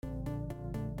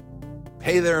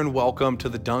Hey there and welcome to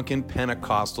the Duncan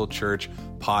Pentecostal Church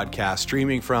podcast,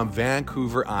 streaming from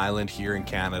Vancouver Island here in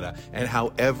Canada. And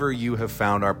however you have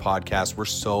found our podcast, we're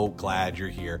so glad you're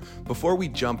here. Before we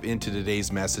jump into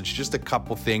today's message, just a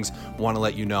couple things I want to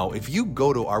let you know. If you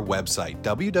go to our website,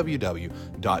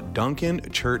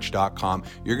 www.duncanchurch.com,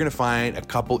 you're going to find a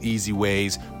couple easy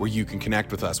ways where you can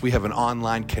connect with us. We have an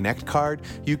online connect card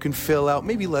you can fill out,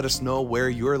 maybe let us know where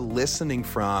you're listening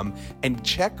from, and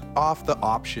check off the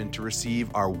option to receive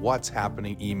our What's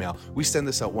Happening email. We send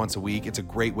this out once a week. It's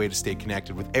a great way to stay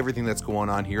connected with everything that's going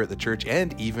on here at the church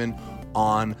and even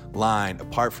online.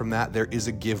 Apart from that, there is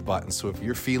a give button. So if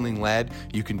you're feeling led,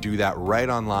 you can do that right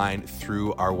online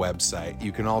through our website.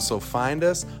 You can also find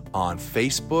us on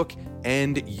Facebook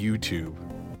and YouTube.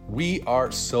 We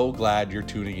are so glad you're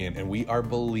tuning in, and we are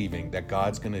believing that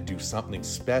God's going to do something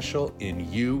special in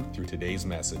you through today's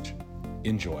message.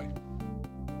 Enjoy.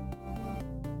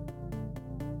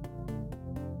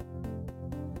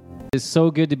 It's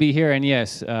so good to be here, and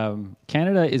yes,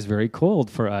 Canada is very cold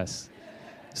for us.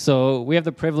 So we have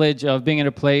the privilege of being in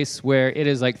a place where it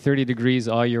is like 30 degrees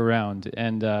all year round,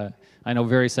 and I know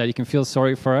very sad. You can feel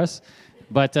sorry for us,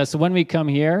 but so when we come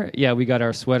here, yeah, we got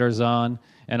our sweaters on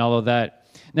and all of that.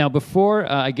 Now, before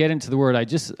I get into the word, I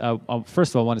just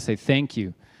first of all want to say thank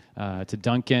you to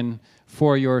Duncan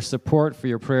for your support, for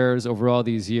your prayers over all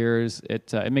these years.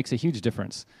 It makes a huge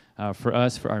difference for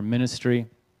us, for our ministry.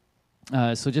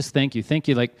 So just thank you. Thank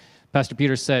you, like Pastor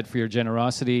Peter said, for your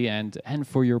generosity and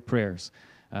for your prayers,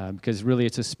 because really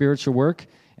it's a spiritual work,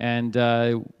 and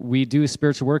we do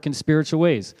spiritual work in spiritual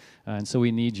ways, and so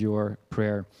we need your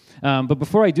prayer. But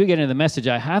before I do get into the message,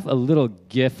 I have a little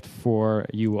gift for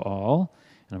you all,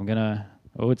 and I'm going to,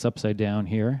 it's upside down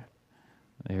here.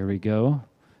 There we go.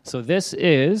 So this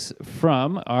is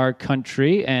from our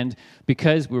country, and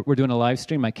because we're doing a live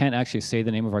stream, I can't actually say the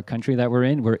name of our country that we're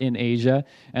in. We're in Asia,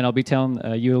 and I'll be telling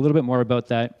you a little bit more about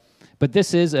that. But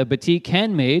this is a batik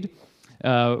handmade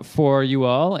for you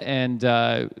all, and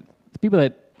the people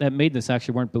that made this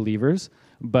actually weren't believers,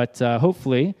 but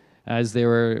hopefully, as they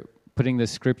were putting the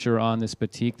scripture on this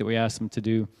batik that we asked them to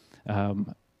do,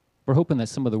 we're hoping that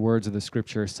some of the words of the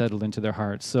scripture settled into their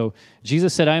hearts. So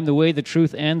Jesus said, I am the way, the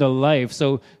truth, and the life.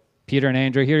 So Peter and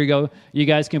Andrew, here you go. You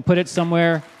guys can put it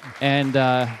somewhere and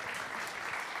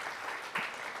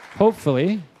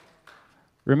hopefully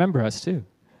remember us too.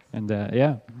 And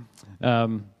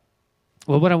well,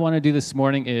 what I want to do this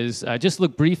morning is just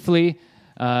look briefly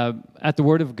at the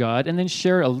Word of God and then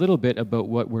share a little bit about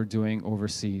what we're doing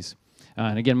overseas.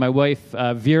 And again, my wife,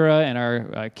 Vera, and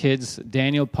our kids,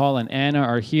 Daniel, Paul, and Anna,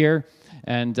 are here.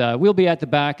 And we'll be at the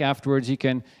back afterwards. You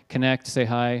can connect, say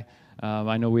hi.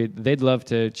 I know they'd love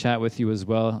to chat with you as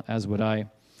well, as would I.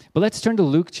 But let's turn to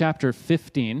Luke chapter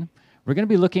 15. We're going to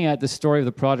be looking at the story of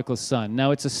the prodigal son.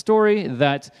 Now, it's a story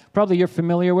that probably you're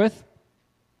familiar with.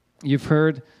 You've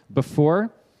heard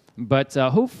before. But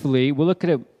hopefully, we'll look at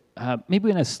it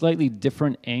maybe in a slightly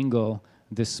different angle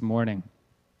this morning.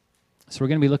 So we're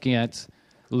going to be looking at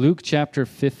Luke chapter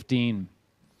 15.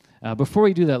 Before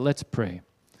we do that, let's pray.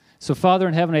 So Father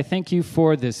in heaven, I thank you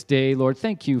for this day. Lord,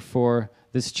 thank you for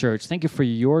this church. Thank you for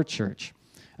your church.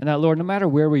 And that, Lord, no matter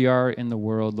where we are in the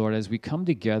world, Lord, as we come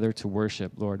together to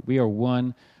worship, Lord, we are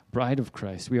one bride of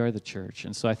Christ. We are the church.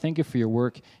 And so I thank you for your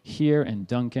work here in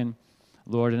Duncan,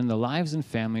 Lord, and in the lives and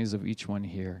families of each one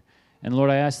here. And Lord,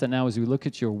 I ask that now as we look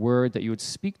at your word, that you would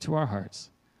speak to our hearts.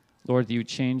 Lord, that you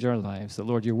change our lives. That,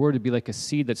 Lord, your word would be like a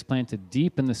seed that's planted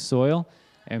deep in the soil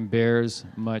and bears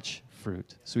much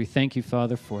fruit. So we thank you,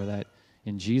 Father, for that.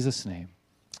 In Jesus' name,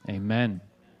 amen.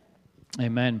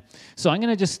 Amen. So I'm going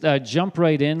to just jump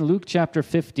right in. Luke chapter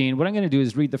 15. What I'm going to do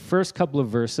is read the first couple of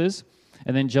verses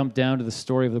and then jump down to the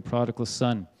story of the prodigal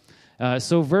son.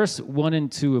 So verse 1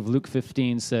 and 2 of Luke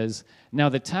 15 says, Now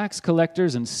the tax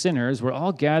collectors and sinners were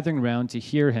all gathering around to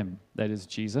hear him, that is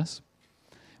Jesus.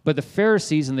 But the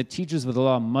Pharisees and the teachers of the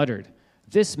law muttered,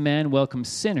 This man welcomes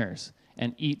sinners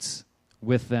and eats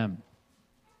with them.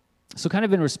 So kind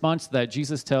of in response to that,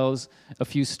 Jesus tells a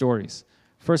few stories.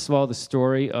 First of all, the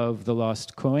story of the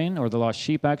lost coin, or the lost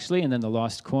sheep actually, and then the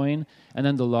lost coin, and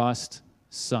then the lost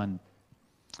son.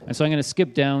 And so I'm going to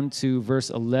skip down to verse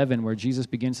 11 where Jesus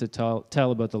begins to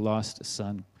tell about the lost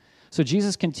son. So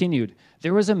Jesus continued,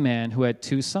 There was a man who had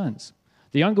 2 sons.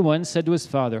 The younger one said to his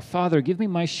father, Father, give me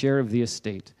my share of the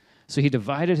estate. So he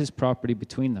divided his property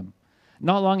between them.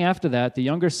 Not long after that, the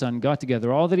younger son got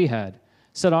together all that he had,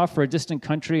 set off for a distant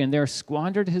country, and there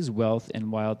squandered his wealth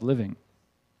in wild living.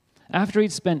 After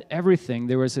he'd spent everything,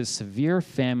 there was a severe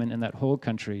famine in that whole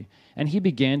country, and he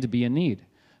began to be in need.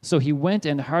 So he went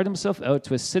and hired himself out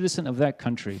to a citizen of that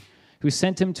country, who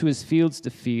sent him to his fields to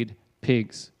feed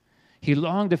pigs. He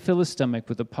longed to fill his stomach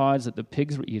with the pods that the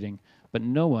pigs were eating, but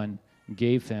no one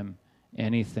gave him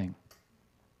anything.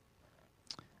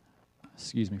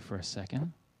 Excuse me for a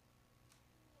second.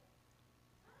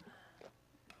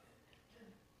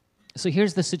 So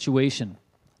here's the situation.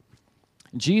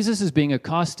 Jesus is being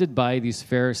accosted by these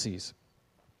Pharisees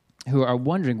who are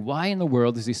wondering, why in the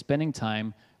world is he spending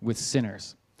time with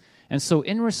sinners? And so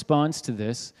in response to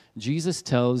this, Jesus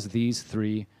tells these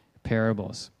three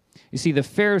parables. You see, the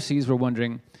Pharisees were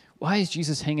wondering, why is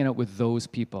Jesus hanging out with those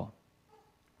people?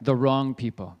 The wrong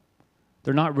people.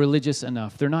 They're not religious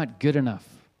enough. They're not good enough.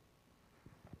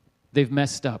 They've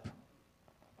messed up.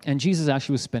 And Jesus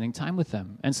actually was spending time with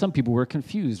them. And some people were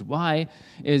confused. Why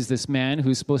is this man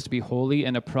who's supposed to be holy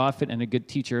and a prophet and a good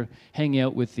teacher hanging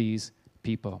out with these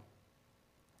people?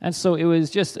 And so it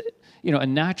was just, a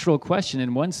natural question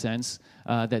in one sense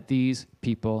that these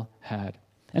people had.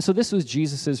 And so this was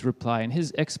Jesus' reply and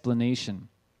his explanation.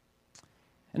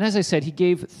 And as I said, he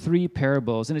gave three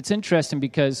parables. And it's interesting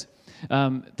because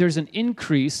there's an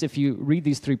increase, if you read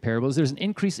these three parables, there's an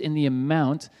increase in the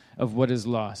amount of what is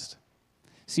lost.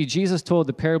 See, Jesus told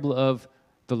the parable of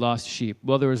the lost sheep.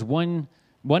 Well, there was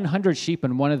 100 sheep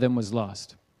and one of them was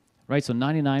lost, right? So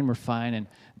 99 were fine, and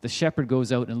the shepherd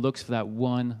goes out and looks for that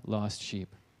one lost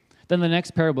sheep. Then the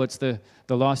next parable, it's the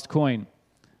lost coin.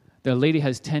 The lady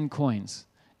has 10 coins,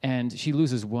 and she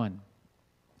loses one,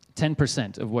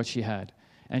 10% of what she had.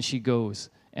 And she goes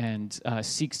and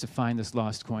seeks to find this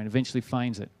lost coin, eventually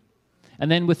finds it. And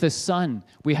then with the son,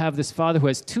 we have this father who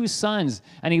has 2 sons,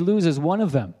 and he loses one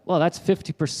of them. Well, that's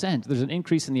 50%. There's an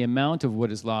increase in the amount of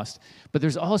what is lost, but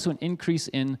there's also an increase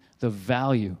in the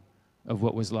value of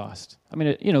what was lost. I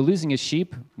mean, losing a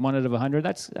sheep, 1 out of 100,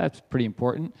 that's pretty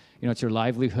important. It's your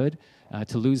livelihood.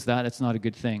 To lose that's not a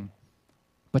good thing.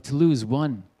 But to lose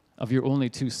one of your only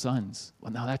 2 sons,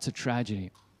 well, now that's a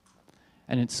tragedy.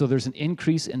 And so there's an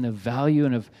increase in the value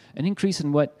and an increase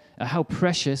in how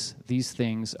precious these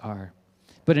things are.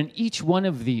 But in each one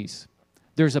of these,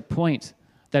 there's a point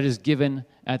that is given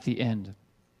at the end.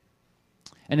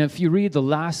 And if you read the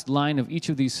last line of each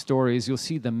of these stories, you'll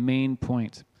see the main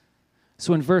point.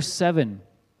 So in verse 7,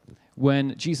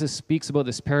 when Jesus speaks about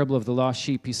this parable of the lost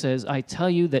sheep, he says, "I tell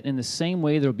you that in the same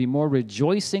way there will be more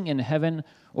rejoicing in heaven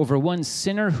over one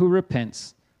sinner who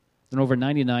repents than over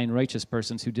 99 righteous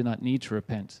persons who do not need to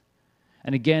repent."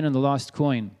 And again in the lost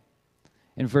coin,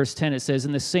 in verse 10, it says,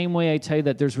 "In the same way I tell you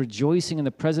that there's rejoicing in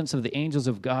the presence of the angels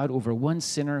of God over one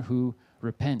sinner who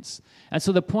repents." And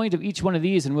so the point of each one of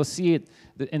these, and we'll see it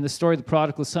in the story of the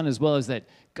prodigal son as well, is that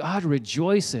God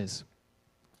rejoices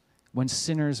when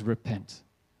sinners repent.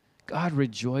 God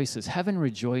rejoices, heaven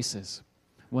rejoices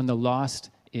when the lost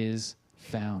is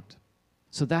found.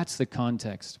 So that's the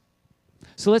context.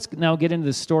 So let's now get into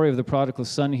the story of the prodigal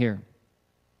son here.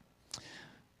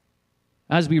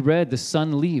 As we read, the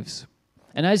son leaves.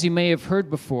 And as you may have heard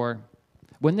before,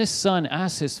 when this son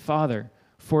asks his father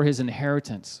for his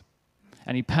inheritance,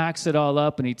 and he packs it all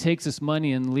up and he takes his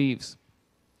money and leaves,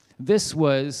 this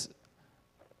was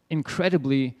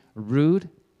incredibly rude.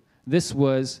 This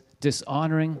was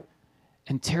dishonoring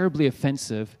and terribly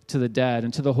offensive to the dad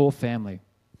and to the whole family.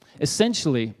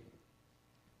 Essentially,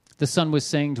 the son was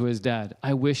saying to his dad,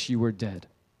 "I wish you were dead."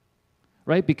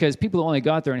 Right? Because people only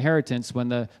got their inheritance when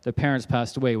the parents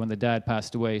passed away, when the dad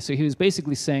passed away. So he was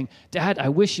basically saying, "Dad, I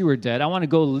wish you were dead. I want to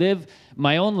go live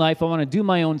my own life. I want to do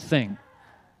my own thing."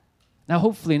 Now,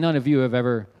 hopefully none of you have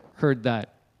ever heard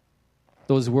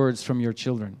those words from your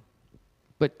children.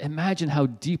 But imagine how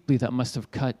deeply that must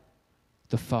have cut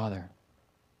the father.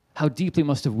 How deeply it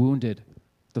must have wounded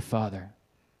the father.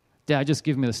 "Dad, just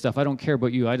give me the stuff. I don't care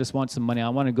about you. I just want some money. I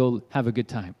want to go have a good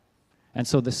time." And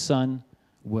so the son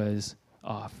was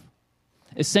off.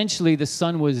 Essentially, the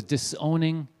son was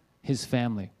disowning his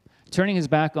family, turning his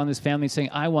back on his family, saying,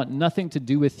 "I want nothing to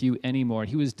do with you anymore."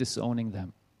 He was disowning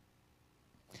them.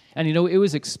 And it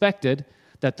was expected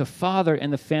that the father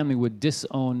and the family would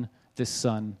disown this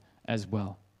son as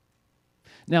well.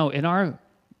 Now, in our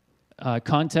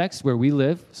context where we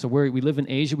live, so we live in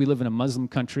Asia, we live in a Muslim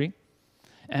country,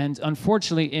 and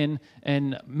unfortunately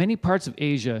in many parts of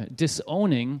Asia,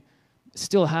 disowning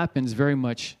still happens very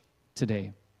much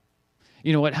today.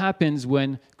 What happens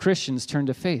when Christians turn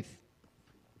to faith?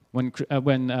 When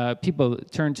people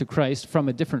turn to Christ from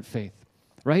a different faith,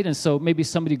 right? And so maybe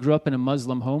somebody grew up in a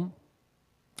Muslim home,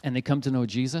 and they come to know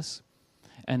Jesus,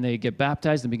 and they get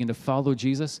baptized and begin to follow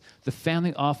Jesus. The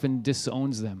family often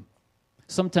disowns them.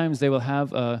 Sometimes they will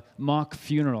have a mock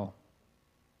funeral,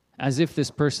 as if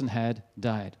this person had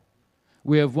died.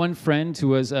 We have one friend who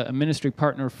was a ministry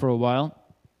partner for a while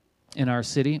in our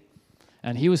city,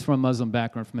 And he was from a Muslim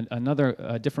background, from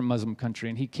another different Muslim country.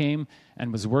 And he came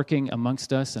and was working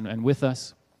amongst us and with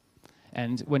us.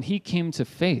 And when he came to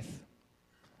faith,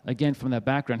 again, from that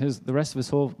background, the rest of his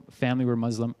whole family were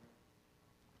Muslim.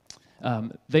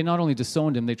 They not only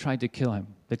disowned him, they tried to kill him.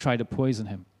 They tried to poison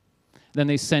him. Then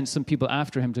they sent some people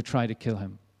after him to try to kill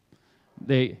him.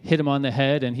 They hit him on the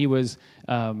head, and he was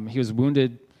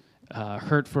wounded,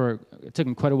 hurt it took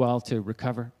him quite a while to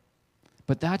recover.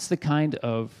 But that's the kind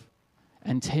of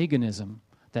antagonism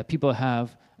that people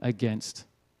have against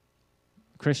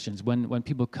Christians when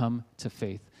people come to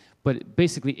faith. But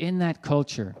basically, in that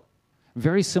culture,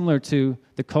 very similar to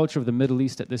the culture of the Middle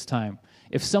East at this time,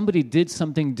 if somebody did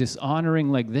something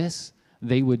dishonoring like this,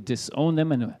 they would disown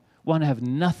them and want to have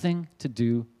nothing to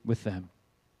do with them.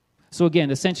 So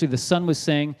again, essentially, the son was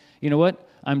saying, you know what?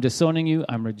 I'm disowning you.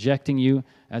 I'm rejecting you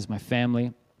as my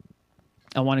family.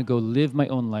 I want to go live my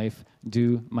own life,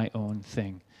 do my own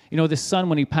thing. You know, the son,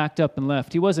 when he packed up and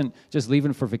left, he wasn't just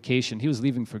leaving for vacation. He was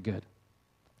leaving for good.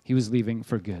 He was leaving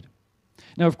for good.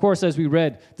 Now, of course, as we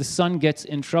read, the son gets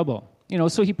in trouble. You know,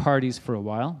 so he parties for a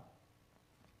while.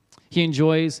 He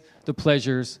enjoys the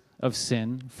pleasures of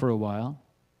sin for a while,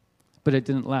 but it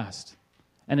didn't last.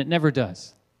 And it never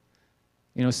does.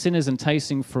 You know, sin is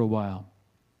enticing for a while,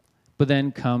 but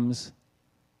then comes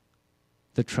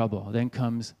the trouble, then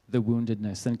comes the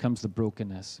woundedness, then comes the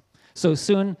brokenness. So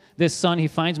soon, this son, he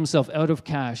finds himself out of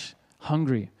cash,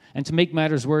 hungry. And to make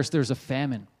matters worse, there's a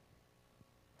famine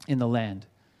in the land.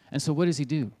 And so what does he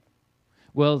do?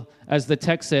 Well, as the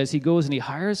text says, he goes and he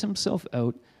hires himself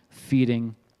out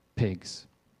feeding pigs.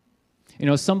 You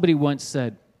know, somebody once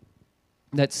said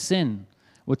that sin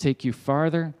will take you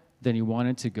farther than you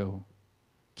wanted to go,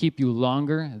 keep you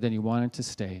longer than you wanted to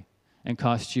stay, and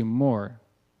cost you more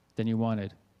than you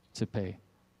wanted to pay.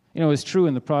 You know, it's true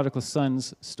in the prodigal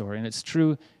son's story, and it's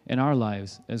true in our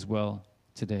lives as well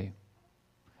today.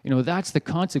 You know, that's the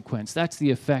consequence. That's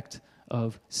the effect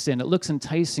of sin. It looks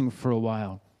enticing for a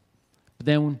while, but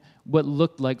then what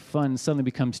looked like fun suddenly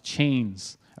becomes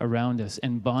chains around us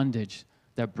and bondage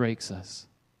that breaks us.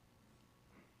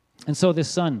 And so this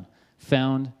son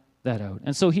found that out.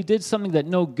 And so he did something that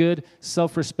no good,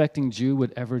 self-respecting Jew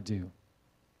would ever do.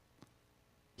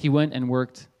 He went and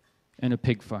worked in a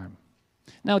pig farm.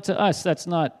 Now, to us, that's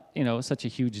not, you know, such a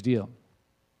huge deal.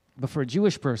 But for a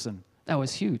Jewish person, that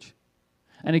was huge.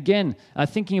 And again,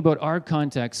 thinking about our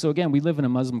context, so again, we live in a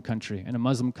Muslim country, in a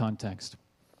Muslim context.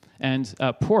 And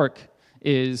pork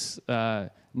is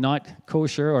not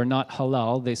kosher or not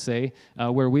halal, they say,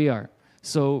 where we are.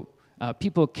 So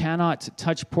people cannot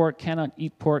touch pork, cannot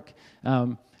eat pork,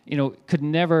 you know, could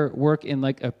never work in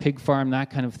like a pig farm, that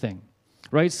kind of thing,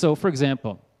 right? So, for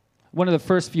example, one of the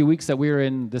first few weeks that we were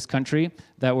in this country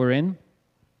that we're in,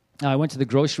 I went to the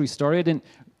grocery store. I didn't,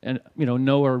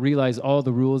 know or realize all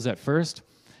the rules at first.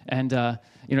 And,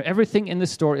 everything in the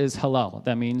store is halal.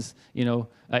 That means,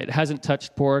 it hasn't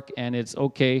touched pork and it's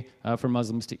okay for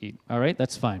Muslims to eat. All right,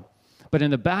 that's fine. But in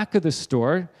the back of the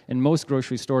store, in most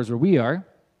grocery stores where we are,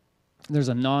 there's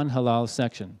a non-halal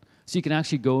section. So you can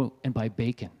actually go and buy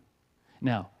bacon.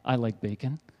 Now, I like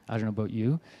bacon. I don't know about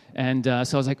you. And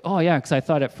so I was like, oh, yeah, because I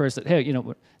thought at first that, hey,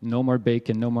 no more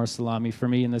bacon, no more salami for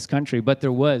me in this country. But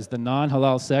there was the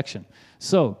non-halal section.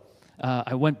 So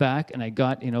I went back and I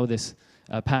got, this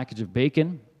package of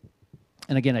bacon.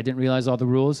 And again, I didn't realize all the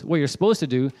rules. What you're supposed to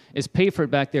do is pay for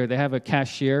it back there. They have a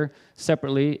cashier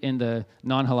separately in the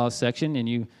non-halal section,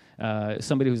 and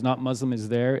somebody who's not Muslim is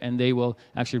there, and they will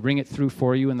actually bring it through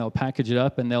for you, and they'll package it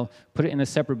up, and they'll put it in a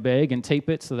separate bag and tape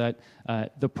it so that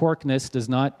the porkness does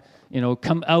not,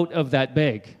 come out of that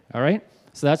bag, all right?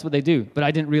 So that's what they do, but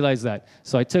I didn't realize that.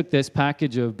 So I took this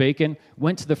package of bacon,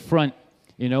 went to the front,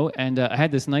 and I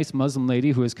had this nice Muslim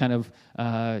lady who was kind of,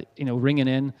 ringing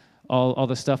in all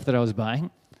the stuff that I was buying,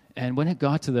 and when it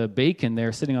got to the bacon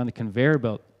there sitting on the conveyor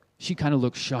belt, she kind of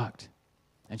looked shocked.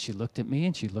 And she looked at me,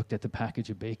 and she looked at the package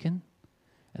of bacon.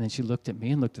 And then she looked at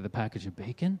me and looked at the package of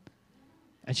bacon.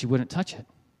 And she wouldn't touch it.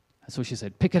 And so she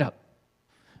said, pick it up.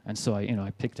 And so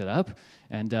I picked it up.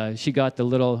 And she got the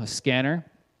little scanner,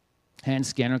 hand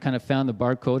scanner, kind of found the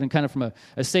barcode, and kind of from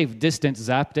a safe distance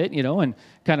zapped it, and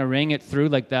kind of rang it through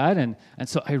like that. And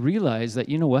so I realized that,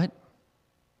 what?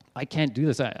 I can't do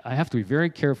this. I have to be very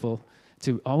careful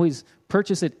to always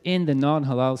purchase it in the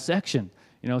non-halal section.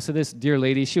 So this dear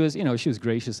lady, she was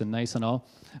gracious and nice and all,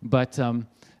 but,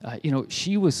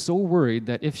 she was so worried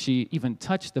that if she even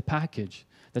touched the package,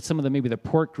 that some of maybe the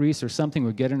pork grease or something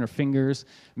would get in her fingers,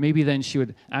 maybe then she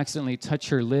would accidentally touch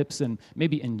her lips and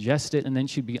maybe ingest it, and then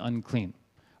she'd be unclean,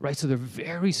 right? So they're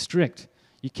very strict.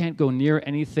 You can't go near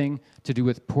anything to do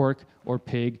with pork or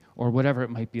pig or whatever it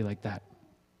might be like that.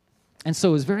 And so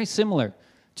it was very similar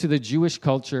to the Jewish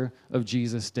culture of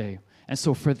Jesus' day. And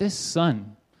so for this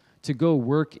son to go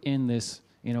work in this,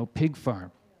 pig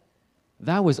farm,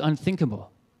 that was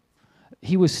unthinkable.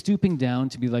 He was stooping down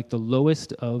to be like the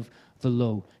lowest of the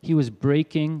low. He was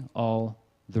breaking all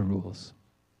the rules.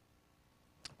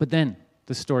 But then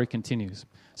the story continues.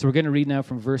 So we're going to read now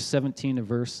from verse 17 to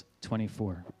verse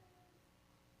 24.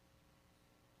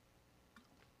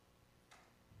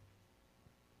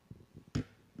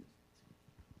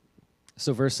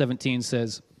 So verse 17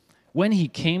 says, "When he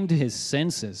came to his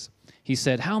senses, he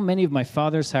said, 'How many of my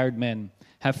father's hired men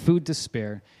have food to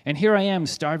spare, and here I am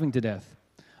starving to death?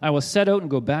 I will set out and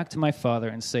go back to my father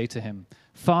and say to him,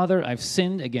 Father, I've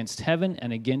sinned against heaven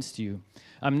and against you.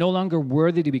 I'm no longer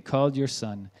worthy to be called your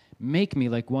son. Make me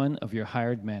like one of your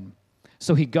hired men.'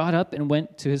 So he got up and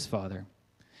went to his father.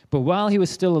 But while he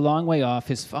was still a long way off,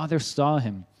 his father saw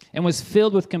him and was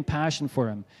filled with compassion for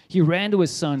him. He ran to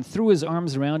his son, threw his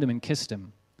arms around him, and kissed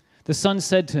him. The son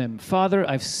said to him, 'Father,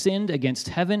 I've sinned against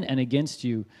heaven and against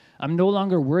you. I'm no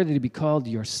longer worthy to be called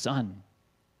your son.'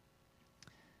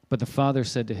 But the father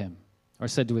said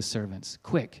to his servants,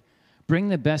 'Quick, bring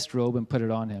the best robe and put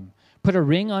it on him. Put a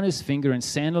ring on his finger and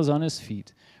sandals on his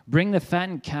feet. Bring the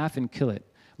fattened calf and kill it.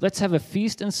 Let's have a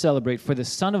feast and celebrate, for the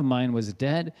son of mine was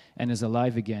dead and is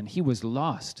alive again. He was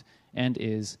lost and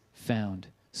is found.'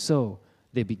 So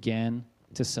they began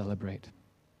to celebrate."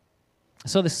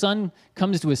 So the son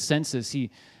comes to his senses. He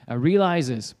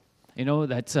realizes,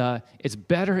 that it's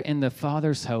better in the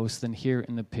father's house than here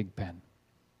in the pig pen.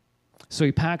 So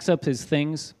he packs up his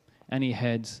things and he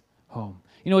heads home.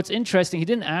 It's interesting. He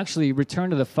didn't actually return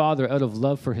to the father out of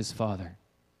love for his father.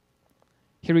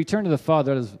 He returned to the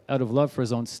father out of love for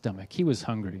his own stomach. He was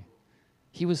hungry.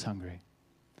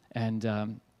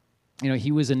 And,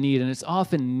 he was in need. And it's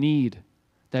often need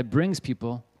that brings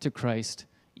people to Christ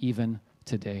even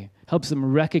today. Helps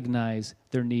them recognize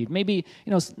their need. Maybe,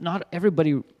 not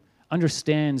everybody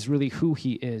understands really who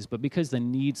he is, but because they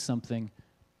need something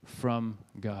from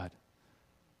God.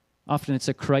 Often it's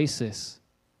a crisis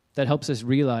that helps us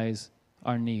realize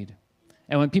our need.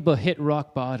 And when people hit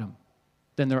rock bottom,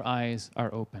 then their eyes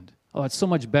are opened. Oh, it's so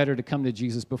much better to come to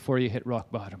Jesus before you hit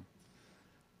rock bottom.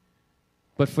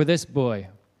 But for this boy,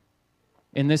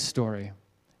 in this story,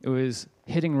 it was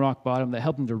hitting rock bottom that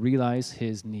helped him to realize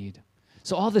his need.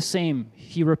 So all the same,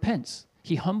 he repents.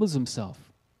 He humbles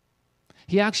himself.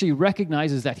 He actually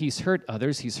recognizes that he's hurt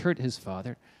others. He's hurt his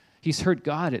father. He's hurt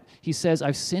God. He says,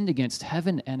 "I've sinned against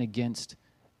heaven and against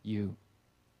you."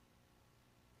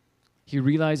 He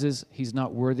realizes he's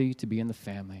not worthy to be in the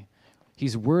family.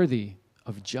 He's worthy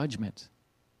of judgment.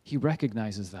 He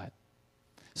recognizes that.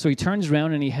 So he turns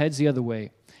around and he heads the other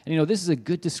way. And this is a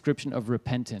good description of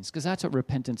repentance, because that's what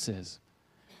repentance is.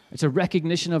 It's a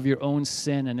recognition of your own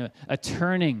sin and a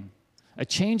turning, a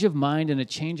change of mind and a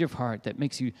change of heart that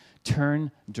makes you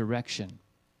turn direction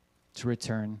to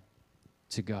return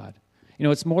to God.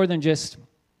 It's more than just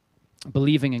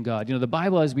believing in God. The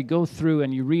Bible, as we go through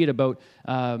and you read about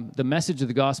the message of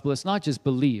the gospel, it's not just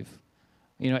believe.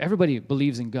 Everybody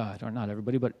believes in God, or not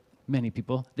everybody, but many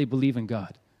people, they believe in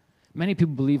God. Many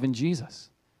people believe in Jesus.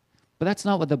 But that's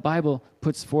not what the Bible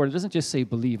puts forward. It doesn't just say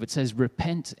believe. It says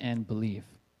repent and believe.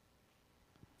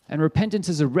 And repentance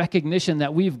is a recognition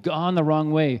that we've gone the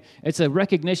wrong way. It's a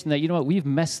recognition that, we've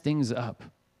messed things up.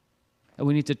 And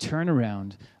we need to turn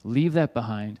around, leave that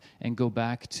behind, and go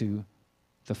back to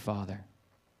the Father.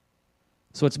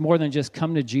 So it's more than just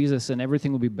come to Jesus and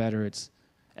everything will be better. It's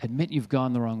admit you've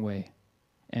gone the wrong way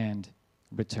and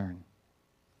return.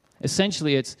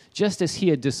 Essentially, it's just as he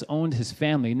had disowned his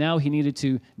family, now he needed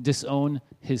to disown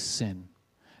his sin,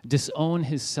 disown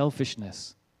his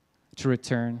selfishness to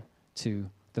return to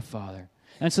the Father.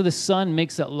 And so the son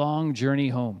makes that long journey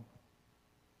home.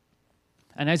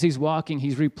 And as he's walking,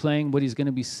 he's replaying what he's going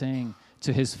to be saying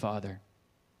to his father.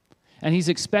 And he's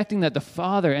expecting that the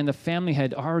father and the family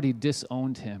had already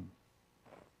disowned him.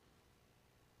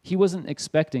 He wasn't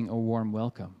expecting a warm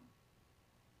welcome.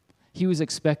 He was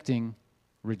expecting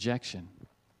rejection.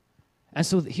 And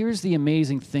so here's the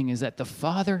amazing thing, is that the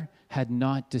father had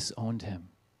not disowned him.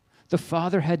 The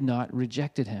father had not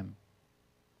rejected him.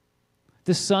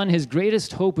 The son, his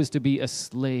greatest hope was to be a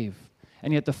slave,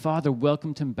 and yet the father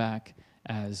welcomed him back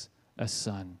as a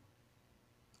son.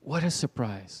 What a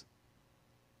surprise.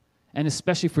 And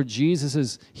especially for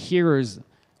Jesus' hearers,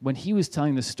 when he was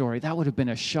telling the story, that would have been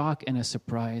a shock and a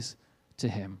surprise to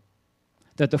him,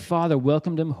 that the father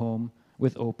welcomed him home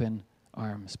with open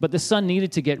arms. But the son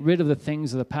needed to get rid of the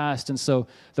things of the past, and so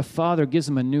the father gives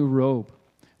him a new robe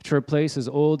to replace his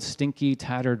old, stinky,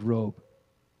 tattered robe.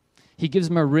 He gives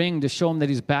him a ring to show him that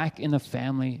he's back in the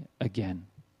family again.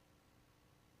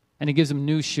 And he gives them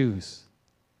new shoes.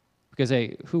 Because,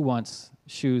 hey, who wants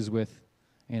shoes with,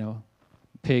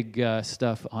 pig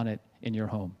stuff on it in your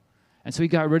home? And so he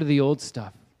got rid of the old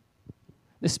stuff.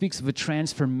 This speaks of a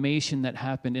transformation that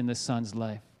happened in the Son's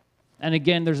life. And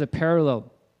again, there's a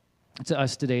parallel to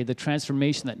us today, the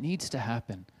transformation that needs to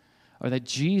happen, or that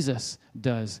Jesus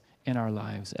does in our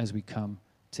lives as we come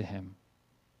to him.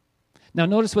 Now,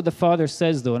 notice what the Father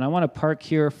says, though, and I want to park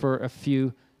here for a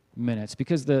few minutes,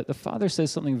 because the Father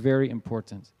says something very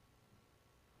important.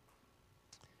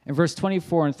 In verse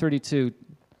 24 and 32,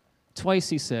 twice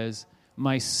he says,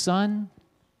 "My son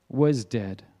was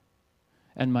dead,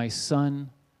 and my son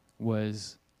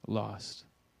was lost."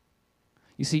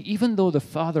 You see, even though the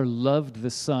Father loved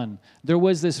the Son, there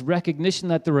was this recognition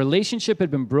that the relationship had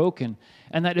been broken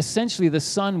and that essentially the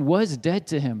Son was dead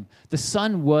to him. The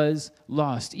Son was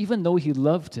lost, even though he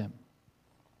loved him,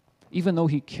 even though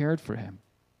he cared for him.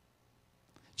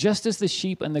 Just as the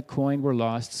sheep and the coin were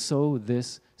lost, so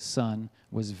this Son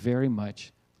was very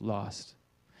much lost.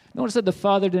 Notice that the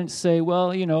Father didn't say,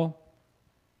 well, at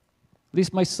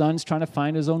least my son's trying to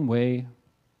find his own way.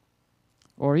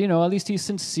 Or, at least he's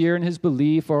sincere in his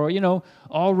belief. Or,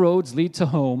 all roads lead to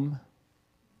home.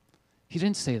 He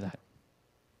didn't say that.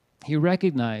 He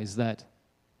recognized that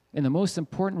in the most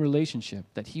important relationship,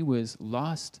 that he was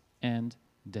lost and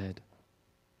dead.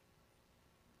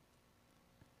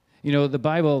 The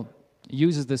Bible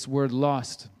uses this word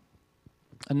lost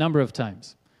a number of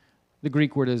times. The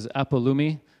Greek word is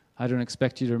apolumi. I don't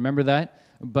expect you to remember that.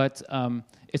 But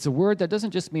it's a word that doesn't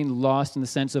just mean lost in the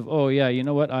sense of,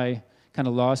 I kind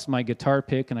of lost my guitar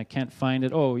pick and I can't find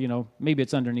it. Maybe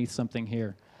it's underneath something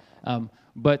here.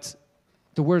 But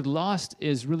the word lost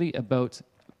is really about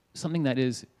something that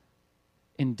is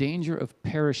in danger of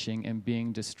perishing and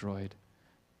being destroyed.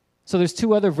 So there's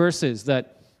two other verses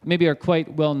that maybe are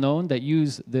quite well known that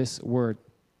use this word.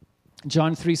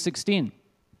 John 3:16.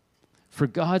 "For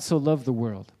God so loved the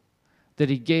world that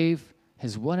he gave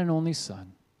his one and only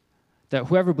Son, that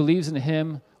whoever believes in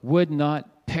him would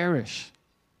not perish,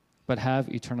 but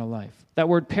have eternal life." That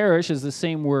word perish is the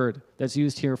same word that's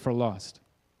used here for lost.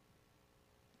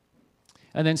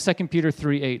 And then 2 Peter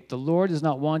 3:8, "The Lord is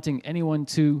not wanting anyone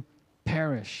to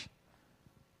perish,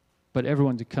 but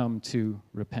everyone to come to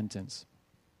repentance."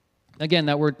 Again,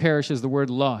 that word perish is the word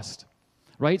lost,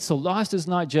 right? So lost is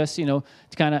not just, to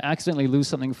kind of accidentally lose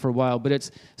something for a while, but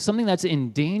it's something that's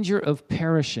in danger of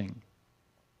perishing,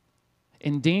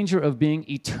 in danger of being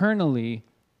eternally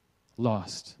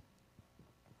lost.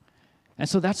 And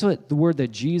so that's what the word that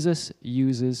Jesus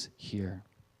uses here,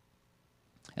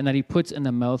 and that he puts in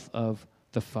the mouth of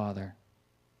the Father.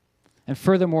 And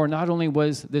furthermore, not only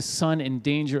was this Son in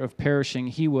danger of perishing,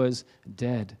 he was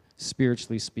dead,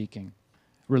 spiritually speaking,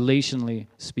 relationally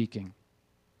speaking.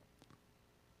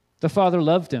 The Father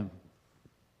loved him,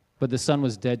 but the Son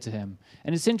was dead to him.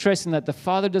 And it's interesting that the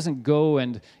Father doesn't go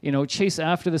and, chase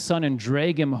after the Son and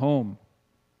drag him home.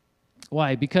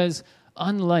 Why? Because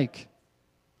unlike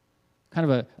kind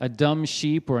of a dumb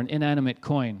sheep or an inanimate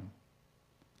coin,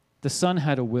 the Son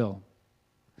had a will.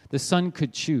 The Son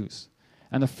could choose,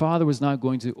 and the Father was not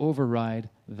going to override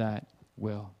that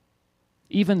will,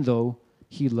 even though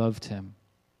he loved him.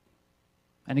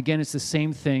 And again, it's the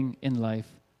same thing in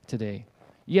life today.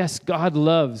 Yes, God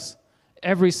loves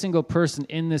every single person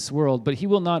in this world, but he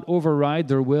will not override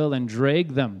their will and drag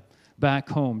them back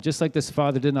home, just like this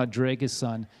Father did not drag his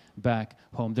Son back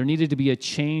home. There needed to be a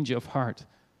change of heart,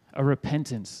 a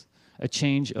repentance, a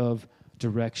change of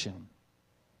direction.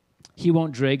 He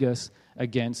won't drag us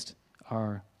against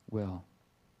our will.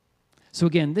 So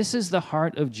again, this is the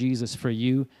heart of Jesus for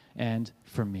you and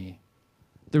for me.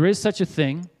 There is such a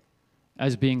thing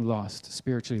as being lost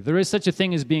spiritually. There is such a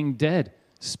thing as being dead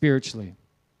spiritually.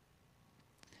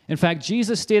 In fact,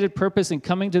 Jesus' stated purpose in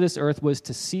coming to this earth was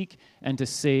to seek and to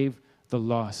save the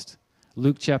lost.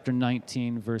 Luke chapter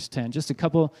 19, verse 10. Just a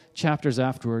couple chapters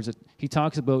afterwards, he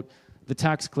talks about the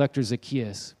tax collector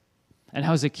Zacchaeus and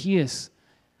how Zacchaeus,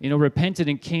 repented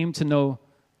and came to know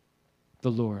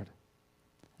the Lord.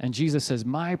 And Jesus says,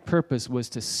 my purpose was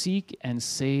to seek and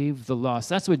save the lost.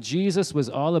 That's what Jesus was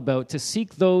all about, to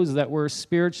seek those that were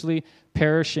spiritually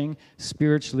perishing,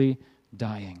 spiritually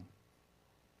dying.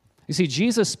 You see,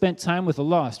 Jesus spent time with the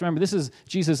lost. Remember, this is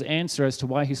Jesus' answer as to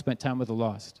why he spent time with the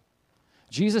lost.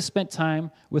 Jesus spent time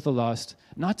with the lost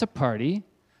not to party,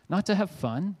 not to have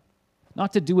fun,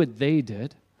 not to do what they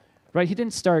did, right? He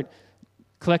didn't start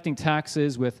collecting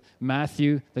taxes with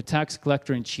Matthew, the tax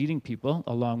collector, and cheating people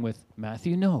along with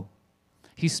Matthew. No.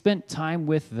 He spent time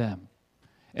with them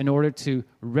in order to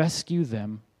rescue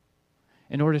them,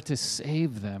 in order to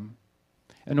save them,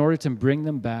 in order to bring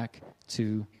them back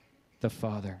to the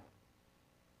Father.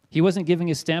 He wasn't giving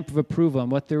a stamp of approval on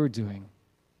what they were doing.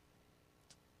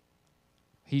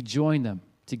 He joined them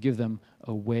to give them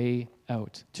a way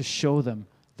out, to show them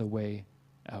the way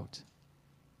out.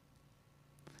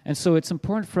 And so it's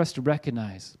important for us to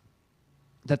recognize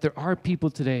that there are people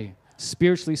today,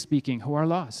 spiritually speaking, who are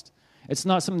lost. It's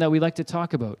not something that we like to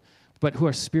talk about, but who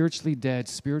are spiritually dead,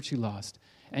 spiritually lost.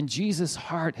 And Jesus'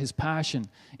 heart, his passion,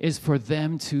 is for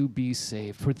them to be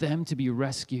saved, for them to be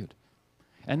rescued.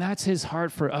 And that's his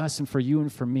heart for us and for you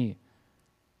and for me.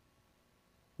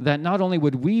 That not only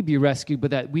would we be rescued,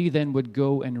 but that we then would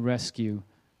go and rescue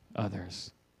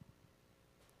others.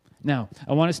 Now,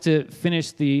 I want us to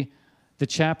finish the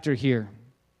chapter here.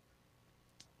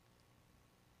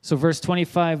 So verse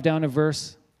 25 down to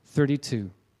verse 32.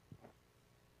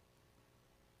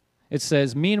 It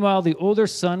says, "Meanwhile, the older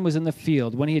son was in the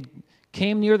field. When he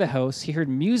came near the house, he heard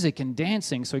music and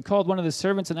dancing. So he called one of the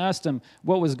servants and asked him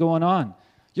what was going on.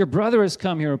 'Your brother has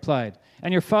come,' he replied,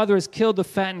 'and your father has killed the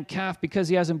fattened calf because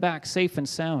he has him back safe and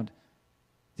sound.'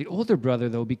 The older brother,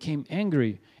 though, became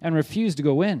angry and refused to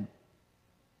go in.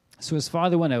 So his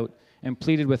father went out and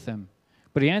pleaded with him.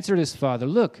 But he answered his father,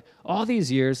 'Look, all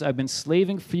these years I've been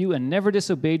slaving for you and never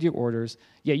disobeyed your orders,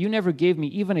 yet you never gave me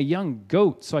even a young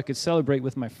goat so I could celebrate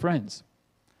with my friends.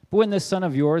 But when this son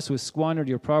of yours who has squandered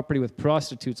your property with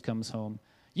prostitutes comes home,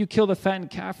 you kill the fattened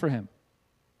calf for him.'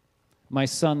 'My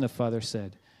son,' the father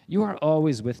said, 'you are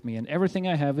always with me, and everything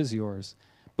I have is yours.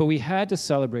 But we had to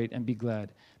celebrate and be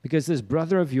glad, because this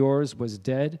brother of yours was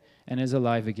dead and is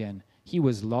alive again. He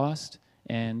was lost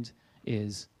and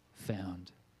is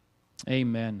found.'"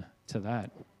 Amen to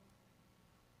that.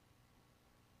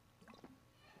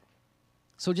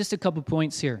 So just a couple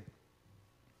points here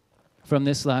from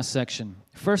this last section.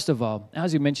 First of all,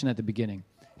 as you mentioned at the beginning,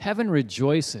 heaven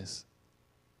rejoices.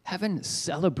 Heaven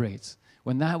celebrates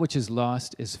when that which is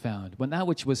lost is found, when that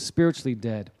which was spiritually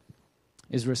dead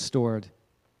is restored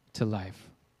to life.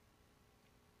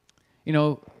 You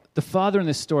know, the father in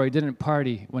this story didn't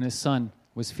party when his son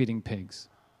was feeding pigs.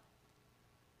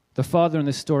 The father in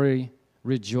this story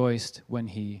rejoiced when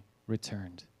he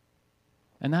returned.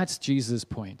 And that's Jesus'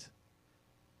 point.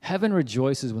 Heaven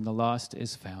rejoices when the lost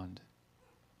is found.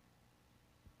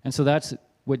 And so that's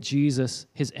what Jesus,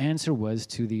 his answer was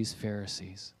to these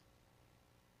Pharisees.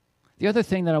 The other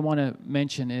thing that I want to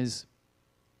mention is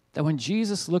that when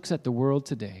Jesus looks at the world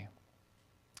today,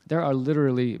 there are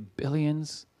literally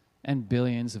billions and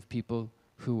billions of people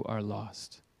who are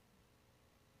lost,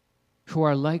 who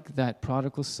are like that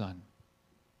prodigal son,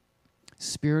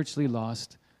 spiritually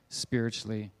lost,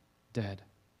 spiritually dead.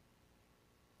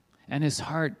 And his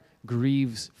heart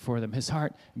grieves for them. His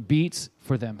heart beats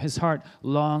for them. His heart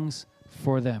longs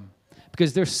for them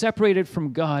because they're separated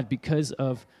from God because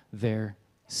of their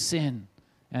sin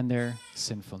and their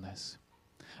sinfulness.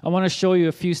 I want to show you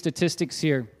a few statistics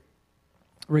here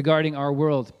regarding our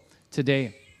world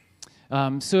today.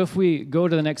 So if we go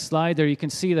to the next slide there, you can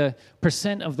see the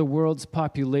percent of the world's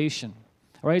population.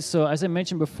 All right, so as I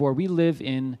mentioned before, we live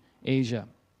in Asia.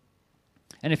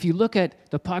 And if you look at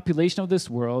the population of this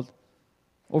world,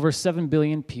 over 7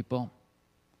 billion people,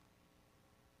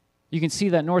 you can see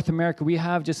that North America, we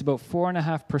have just about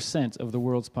 4.5% of the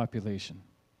world's population.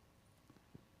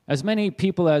 As many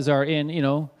people as are in,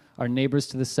 our neighbors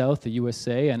to the south, the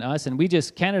USA and us, and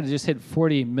Canada just hit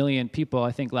 40 million people,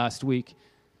 I think, last week.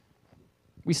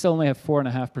 We still only have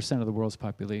 4.5% of the world's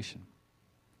population.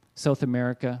 South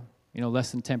America,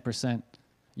 less than 10%.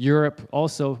 Europe,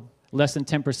 also less than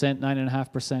 10%,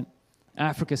 9.5%.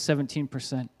 Africa,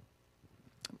 17%.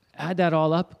 Add that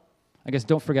all up. I guess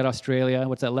don't forget Australia.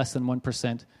 What's that, less than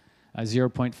 1%,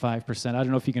 0.5%. I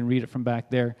don't know if you can read it from back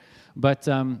there. But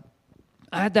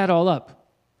add that all up.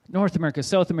 North America,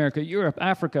 South America, Europe,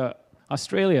 Africa,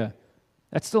 Australia.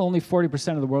 That's still only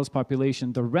 40% of the world's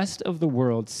population. The rest of the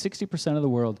world, 60% of the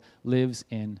world, lives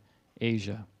in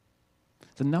Asia.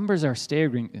 The numbers are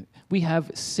staggering. We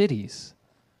have cities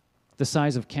the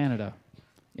size of Canada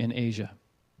in Asia.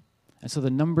 And so the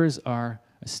numbers are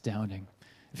astounding.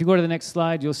 If you go to the next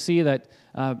slide, you'll see that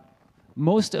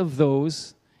most of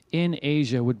those in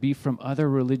Asia would be from other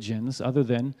religions other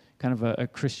than kind of a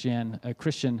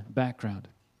Christian background.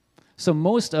 So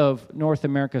most of North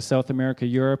America, South America,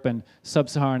 Europe, and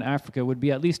Sub-Saharan Africa would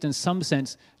be, at least in some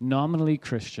sense, nominally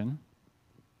Christian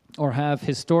or have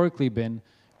historically been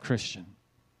Christian.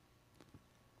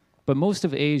 But most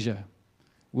of Asia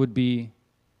would be,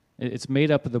 it's made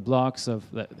up of the blocks of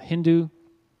Hindu,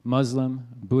 Muslim,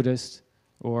 Buddhist,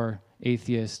 or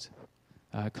atheist,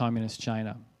 communist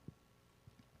China.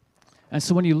 And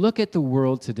so when you look at the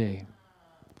world today,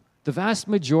 the vast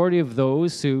majority of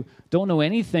those who don't know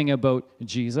anything about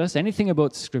Jesus, anything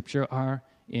about Scripture, are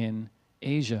in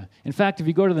Asia. In fact, if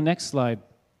you go to the next slide,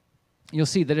 you'll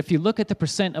see that if you look at the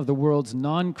percent of the world's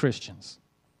non-Christians,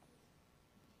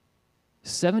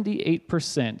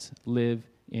 78% live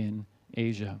in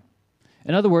Asia.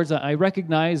 In other words, I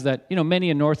recognize that many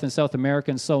in North and South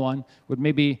America and so on would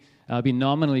maybe be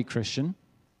nominally Christian,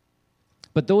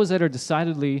 but those that are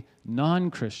decidedly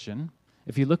non-Christian,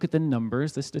 if you look at the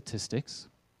numbers, the statistics,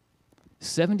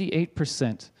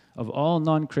 78% of all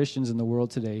non-Christians in the world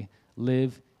today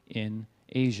live in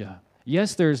Asia.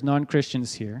 Yes, there's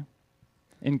non-Christians here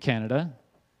in Canada,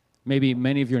 maybe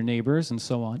many of your neighbors and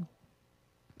so on,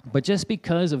 but just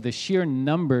because of the sheer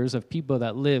numbers of people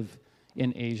that live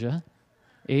in Asia,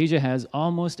 Asia has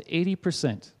almost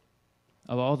 80%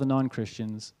 of all the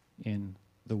non-Christians in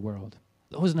the world.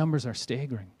 Those numbers are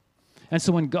staggering. And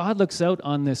so when God looks out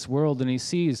on this world and he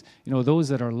sees, those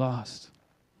that are lost,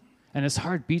 and his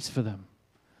heart beats for them,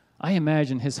 I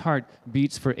imagine his heart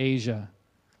beats for Asia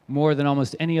more than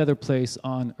almost any other place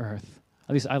on earth.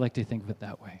 At least I like to think of it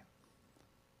that way.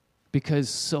 Because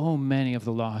so many of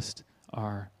the lost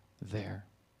are there.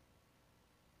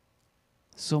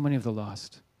 So many of the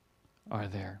lost are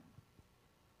there.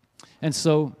 And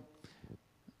so,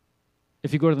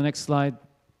 if you go to the next slide,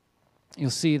 you'll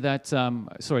see that,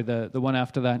 the one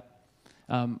after that,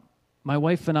 my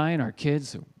wife and I and our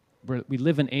kids, we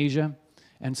live in Asia,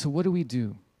 and so what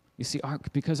do? You see,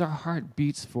 because our heart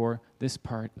beats for this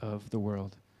part of the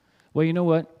world. Well, you know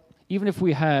what? Even if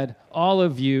we had all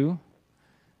of you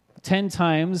 10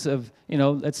 times of,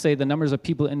 let's say the numbers of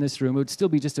people in this room, it would still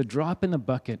be just a drop in the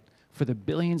bucket for the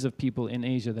billions of people in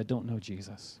Asia that don't know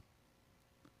Jesus.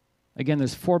 Again,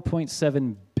 there's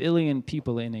 4.7 billion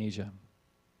people in Asia,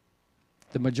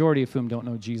 the majority of whom don't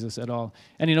know Jesus at all.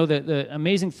 And the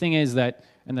amazing thing is that,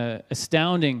 and the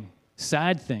astounding,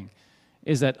 sad thing,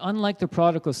 is that unlike the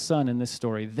prodigal son in this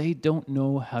story, they don't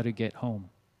know how to get home.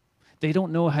 They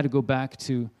don't know how to go back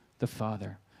to the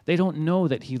Father. They don't know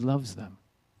that he loves them.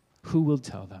 Who will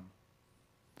tell them?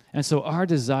 And so our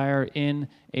desire in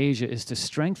Asia is to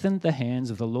strengthen the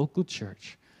hands of the local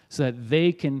church so that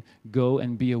they can go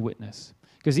and be a witness.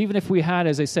 Because even if we had,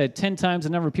 as I said, 10 times the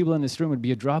number of people in this room, it would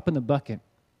be a drop in the bucket.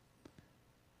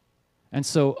 And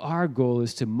so our goal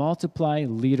is to multiply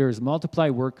leaders, multiply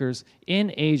workers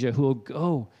in Asia who will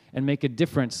go and make a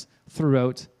difference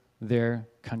throughout their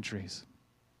countries.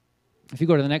 If you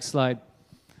go to the next slide,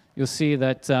 you'll see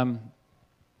that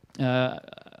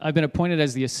I've been appointed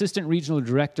as the Assistant Regional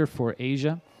Director for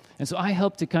Asia. And so I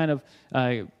help to kind of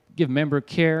give member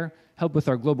care, help with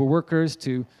our global workers,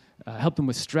 to help them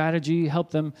with strategy, help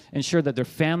them ensure that their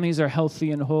families are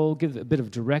healthy and whole, give a bit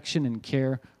of direction and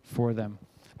care for them.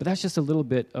 But that's just a little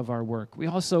bit of our work. We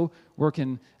also work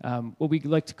in what we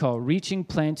like to call reaching,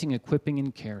 planting, equipping,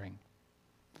 and caring.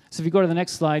 So if you go to the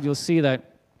next slide, you'll see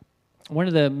that one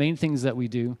of the main things that we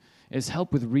do is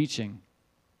help with reaching.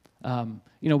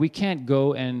 We can't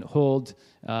go and hold,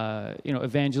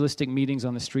 evangelistic meetings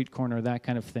on the street corner, that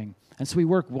kind of thing. And so we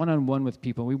work one-on-one with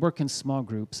people. We work in small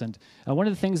groups. And one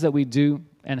of the things that we do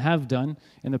and have done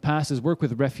in the past is work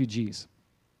with refugees.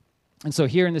 And so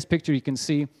here in this picture, you can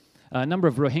see a number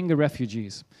of Rohingya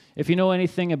refugees. If you know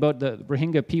anything about the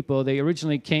Rohingya people, they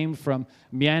originally came from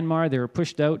Myanmar. They were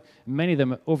pushed out. Many of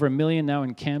them, over 1 million now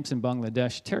in camps in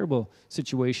Bangladesh. Terrible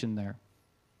situation there.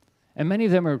 And many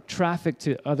of them are trafficked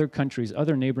to other countries,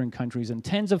 other neighboring countries, and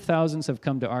tens of thousands have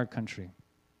come to our country.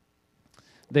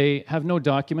 They have no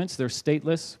documents. They're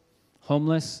stateless,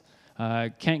 homeless,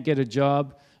 can't get a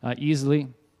job easily.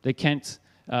 They can't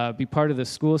be part of the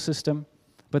school system.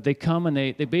 But they come and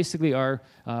they basically are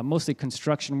mostly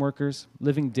construction workers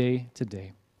living day to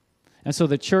day. And so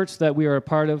the church that we are a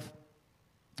part of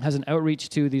has an outreach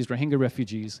to these Rohingya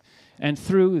refugees. And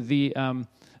through the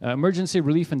Emergency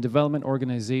Relief and Development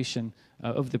Organization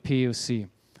of the PAOC,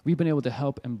 we've been able to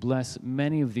help and bless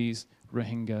many of these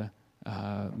Rohingya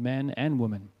men and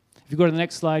women. If you go to the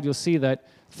next slide, you'll see that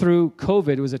through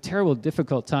COVID, it was a terrible,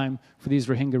 difficult time for these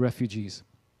Rohingya refugees.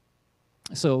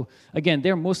 So again,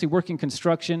 they're mostly working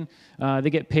construction. They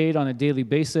get paid on a daily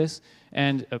basis.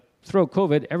 And throughout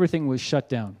COVID, everything was shut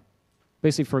down.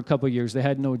 Basically, for a couple of years, they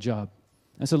had no job.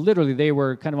 And so literally, they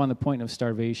were kind of on the point of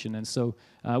starvation. And so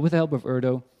with the help of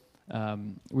Erdo,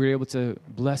 we were able to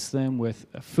bless them with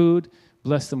food,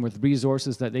 bless them with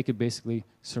resources that they could basically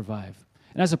survive.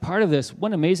 And as a part of this,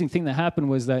 one amazing thing that happened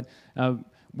was that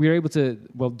we were able to,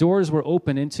 doors were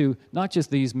open into not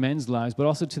just these men's lives, but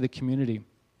also to the community.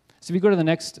 So if you go to the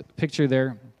next picture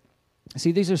there,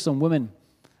 see, these are some women,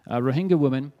 Rohingya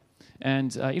women,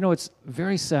 and it's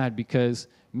very sad because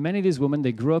many of these women,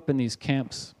 they grew up in these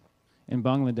camps in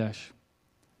Bangladesh.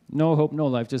 No hope, no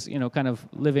life, just, kind of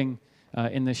living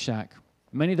in this shack.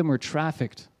 many of them were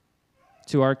trafficked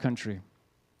to our country.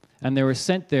 And they were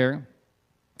sent there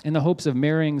in the hopes of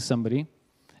marrying somebody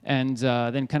and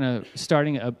then kind of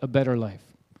starting a better life.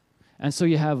 And so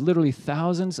you have literally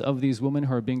thousands of these women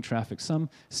who are being trafficked, some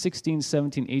 16,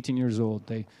 17, 18 years old.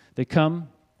 They come,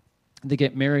 they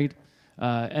get married,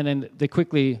 and then they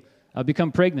quickly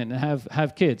become pregnant and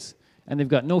have kids. And they've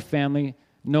got no family,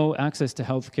 no access to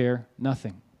health care,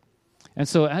 nothing. And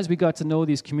so as we got to know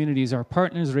these communities, our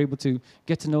partners were able to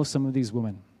get to know some of these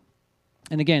women.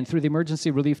 And again, through the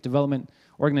Emergency Relief Development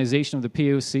Organization of the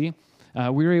POC,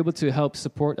 we were able to help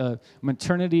support a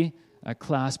maternity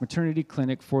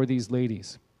clinic for these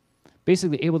ladies.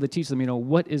 Basically able to teach them,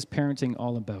 what is parenting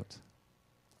all about?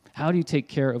 How do you take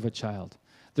care of a child?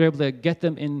 They're able to get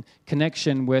them in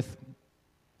connection with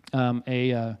kind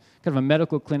of a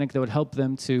medical clinic that would help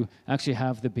them to actually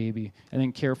have the baby and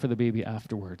then care for the baby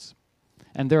afterwards.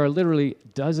 And there are literally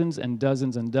dozens and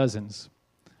dozens and dozens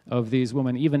of these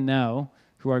women, even now,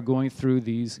 who are going through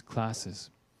these classes.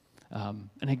 And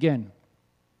again,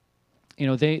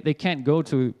 they can't go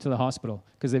to the hospital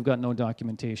because they've got no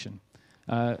documentation.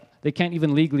 They can't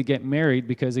even legally get married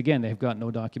because, again, they've got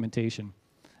no documentation.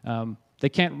 They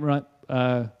can't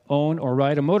own or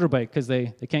ride a motorbike because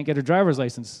they can't get a driver's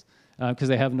license because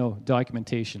they have no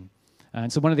documentation.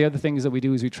 And so one of the other things that we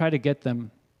do is we try to get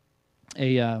them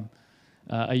a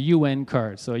UN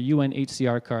card, so a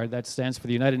UNHCR card. That stands for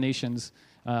the United Nations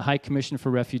High Commission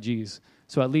for Refugees.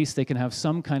 So at least they can have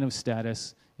some kind of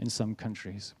status in some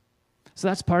countries. So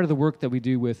that's part of the work that we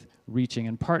do with reaching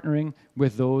and partnering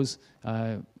with those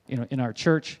in our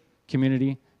church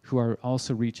community who are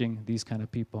also reaching these kind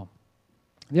of people.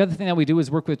 The other thing that we do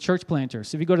is work with church planters.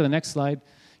 So if you go to the next slide,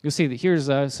 you'll see that here's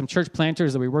some church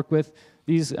planters that we work with.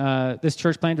 This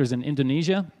church planter is in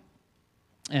Indonesia,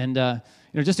 and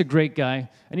just a great guy.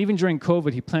 And even during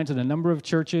COVID, he planted a number of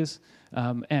churches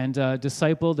and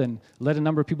discipled and led a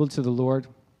number of people to the Lord.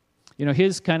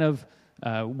 His kind of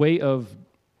way of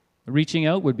reaching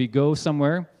out would be go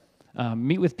somewhere,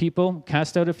 meet with people,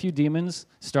 cast out a few demons,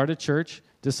 start a church,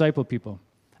 disciple people.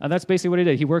 And that's basically what he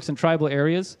did. He works in tribal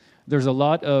areas. There's a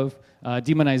lot of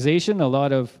demonization, a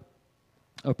lot of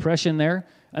oppression there,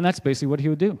 and that's basically what he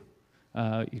would do.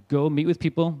 He'd go meet with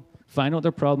people, find out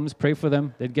their problems, pray for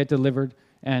them, they'd get delivered,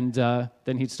 and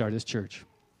then he'd start his church.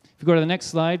 If you go to the next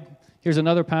slide, here's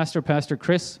another pastor, Pastor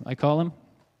Chris, I call him,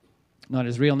 not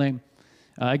his real name.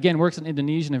 Again, works in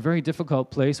Indonesia, in a very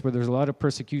difficult place where there's a lot of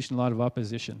persecution, a lot of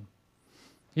opposition.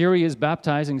 Here he is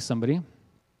baptizing somebody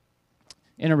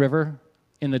in a river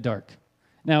in the dark.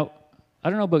 Now, I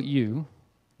don't know about you,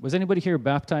 was anybody here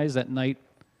baptized at night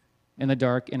in the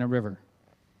dark in a river?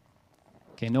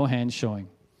 Okay, no hands showing.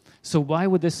 So why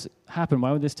would this happen?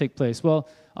 Why would this take place? Well,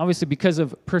 obviously because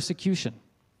of persecution,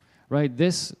 right?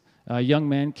 This young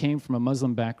man came from a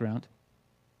Muslim background,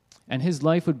 and his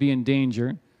life would be in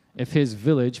danger if his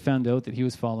village found out that he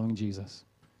was following Jesus.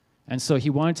 And so he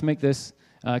wanted to make this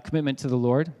commitment to the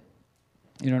Lord,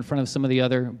 in front of some of the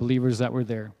other believers that were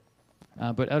there.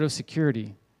 But out of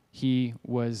security, he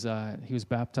was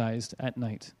baptized at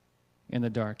night in the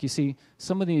dark. You see,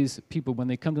 some of these people, when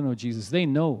they come to know Jesus, they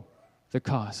know the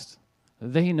cost.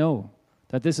 They know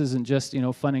that this isn't just,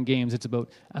 fun and games. It's about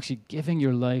actually giving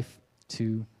your life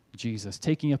to Jesus,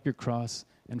 taking up your cross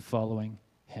and following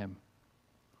him.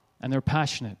 And they're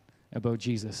passionate about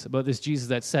Jesus, about this Jesus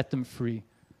that set them free,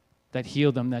 that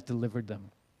healed them, that delivered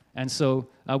them. And so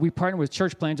we partner with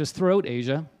church planters throughout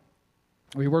Asia.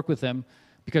 We work with them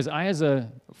because I, as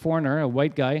a foreigner, a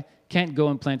white guy, can't go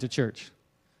and plant a church.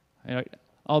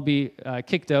 I'll be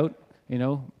kicked out,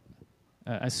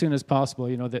 as soon as possible.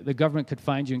 The government could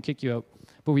find you and kick you out.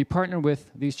 But we partner with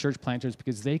these church planters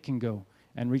because they can go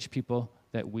and reach people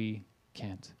that we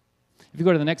can't. If you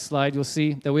go to the next slide, you'll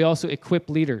see that we also equip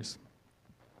leaders.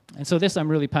 And so this I'm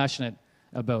really passionate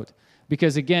about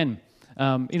because, again,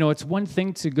 it's one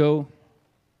thing to go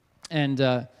and,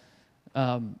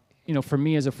 for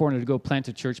me as a foreigner to go plant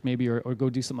a church maybe or go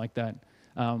do something like that.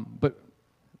 But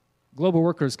global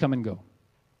workers come and go.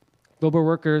 Global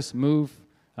workers move.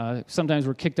 Sometimes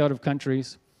we're kicked out of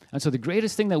countries. And so the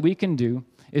greatest thing that we can do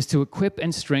is to equip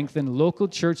and strengthen local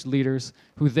church leaders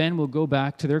who then will go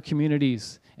back to their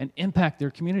communities and impact their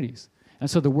communities. And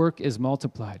so the work is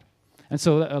multiplied. And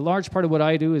so a large part of what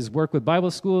I do is work with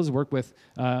Bible schools, work with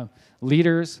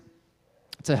leaders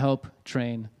to help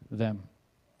train them.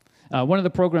 One of the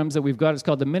programs that we've got is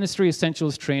called the Ministry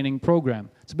Essentials Training Program.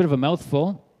 It's a bit of a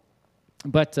mouthful,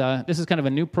 but this is kind of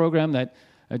a new program that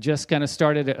just kind of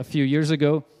started a few years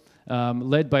ago,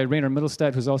 led by Rainer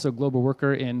Mittelstadt, who's also a global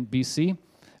worker in BC.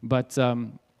 But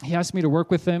he asked me to work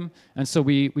with him, and so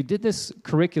we did this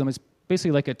curriculum. It's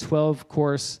basically like a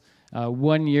 12-course,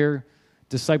 one-year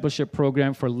discipleship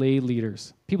program for lay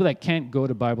leaders, people that can't go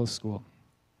to Bible school.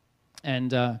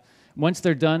 And once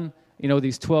they're done,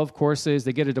 these 12 courses,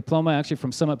 they get a diploma actually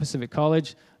from Summit Pacific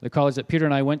College, the college that Peter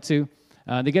and I went to.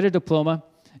 They get a diploma,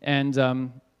 and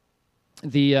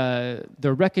they're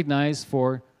recognized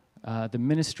for the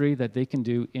ministry that they can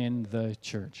do in the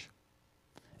church.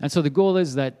 And so the goal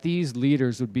is that these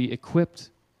leaders would be equipped,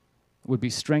 would be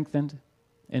strengthened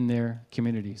in their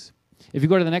communities. If you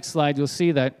go to the next slide, you'll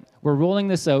see that we're rolling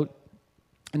this out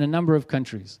in a number of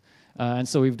countries. And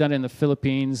so we've done it in the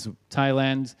Philippines,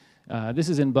 Thailand. This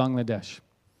is in Bangladesh.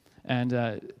 And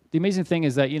the amazing thing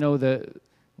is that,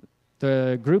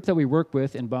 the group that we work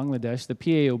with in Bangladesh, the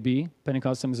PAOB,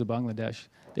 Pentecostal Assemblies of Bangladesh,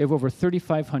 they have over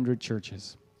 3,500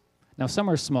 churches. Now, some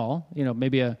are small,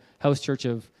 maybe a house church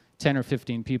of 10 or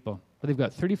 15 people. But they've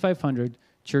got 3,500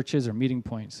 churches or meeting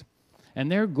points. And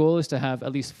their goal is to have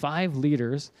at least 5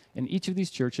 leaders in each of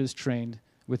these churches trained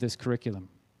with this curriculum.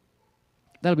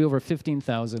 That'll be over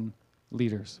 15,000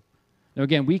 leaders. Now,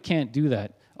 again, we can't do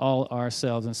that all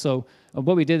ourselves. And so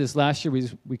what we did this last year,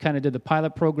 we kind of did the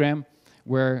pilot program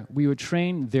where we would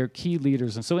train their key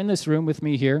leaders. And so in this room with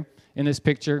me here, in this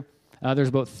picture, there's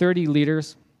about 30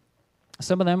 leaders.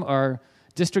 Some of them are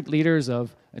district leaders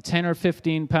of 10 or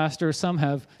 15 pastors. Some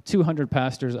have 200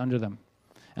 pastors under them.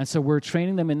 And so we're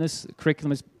training them in this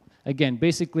curriculum. Again,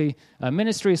 basically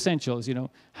ministry essentials,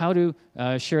 how to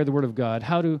share the Word of God,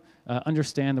 how to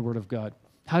understand the Word of God,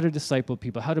 how to disciple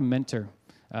people, how to mentor.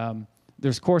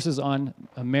 There's courses on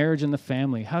marriage and the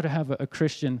family, how to have a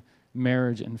Christian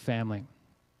marriage and family.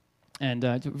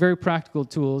 And very practical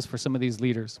tools for some of these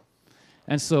leaders.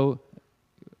 And so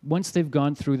once they've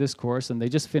gone through this course, and they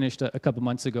just finished a couple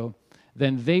months ago,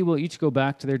 then they will each go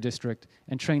back to their district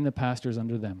and train the pastors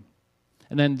under them.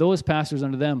 And then those pastors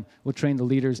under them will train the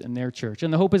leaders in their church.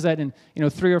 And the hope is that in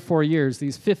 3 or 4 years,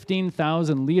 these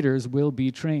 15,000 leaders will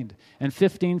be trained. And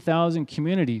 15,000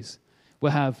 communities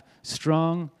will have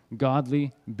strong,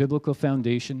 godly, biblical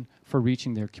foundation for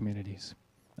reaching their communities.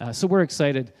 So we're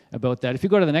excited about that. If you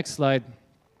go to the next slide,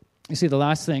 you see the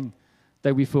last thing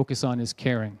that we focus on is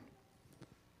caring.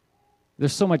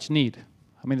 There's so much need.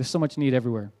 There's so much need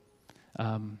everywhere.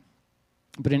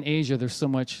 But in Asia, there's so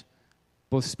much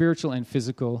both spiritual and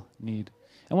physical need.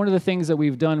 And one of the things that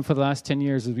we've done for the last 10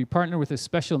 years is we partner with a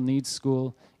special needs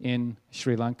school in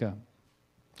Sri Lanka.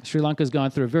 Sri Lanka's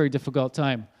gone through a very difficult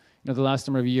time, the last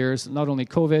number of years, not only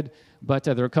COVID, but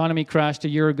their economy crashed a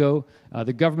year ago.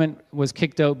 The government was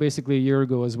kicked out basically a year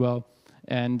ago as well.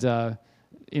 And,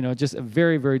 just a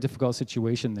very, very difficult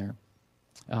situation there.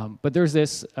 But there's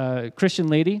this Christian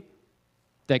lady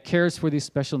that cares for these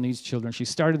special needs children. She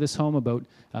started this home about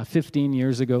 15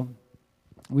 years ago.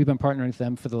 We've been partnering with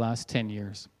them for the last 10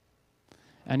 years.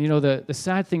 And the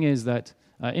sad thing is that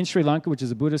in Sri Lanka, which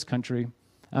is a Buddhist country,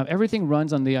 everything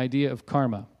runs on the idea of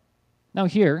karma. Now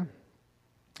here,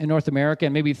 in North America,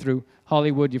 and maybe through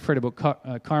Hollywood, you've heard about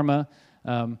karma.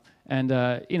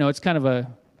 It's kind of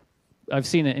I've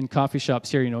seen it in coffee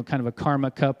shops here, kind of a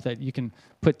karma cup that you can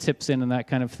put tips in and that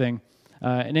kind of thing.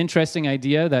 An interesting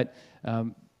idea that,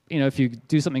 if you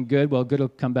do something good, well, good will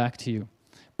come back to you.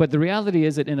 But the reality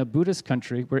is that in a Buddhist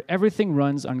country where everything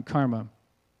runs on karma,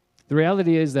 the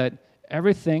reality is that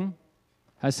everything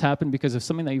has happened because of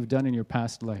something that you've done in your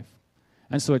past life.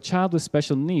 And so a child with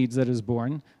special needs that is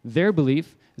born, their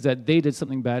belief is that they did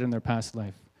something bad in their past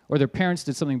life, or their parents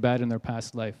did something bad in their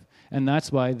past life, and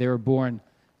that's why they were born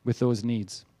with those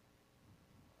needs.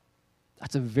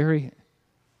 That's a very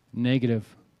negative,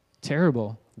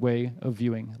 terrible way of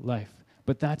viewing life.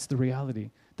 But that's the reality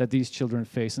that these children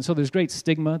face. And so there's great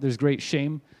stigma, there's great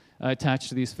shame attached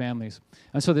to these families.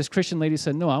 And so this Christian lady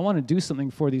said, no, I want to do something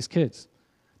for these kids.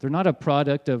 They're not a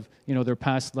product of, their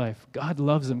past life. God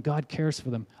loves them. God cares for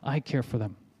them. I care for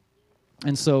them.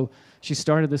 And so she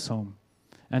started this home.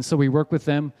 And so we work with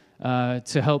them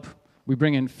to help. We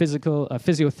bring in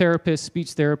physiotherapists, speech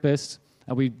therapists.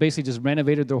 We basically just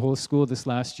renovated their whole school this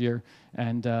last year.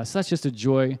 And so that's just a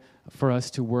joy for us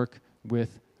to work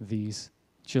with these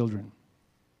children.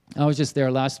 I was just there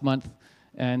last month,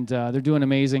 and they're doing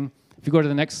amazing. If you go to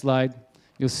the next slide,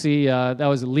 you'll see that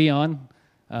was Leon.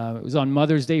 It was on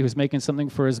Mother's Day. He was making something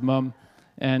for his mom.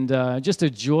 And just a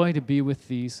joy to be with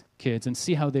these kids and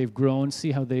see how they've grown,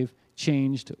 see how they've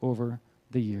changed over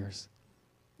the years.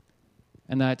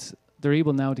 And that they're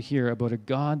able now to hear about a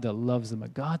God that loves them, a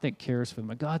God that cares for them,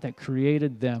 a God that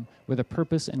created them with a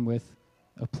purpose and with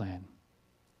a plan.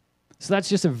 So that's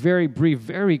just a very brief,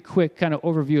 very quick kind of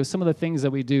overview of some of the things that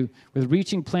we do with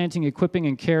reaching, planting, equipping,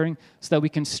 and caring so that we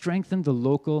can strengthen the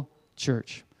local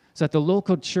church, so that the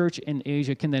local church in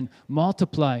Asia can then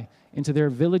multiply into their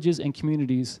villages and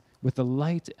communities with the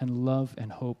light and love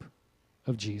and hope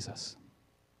of Jesus.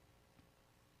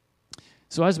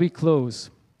 So as we close,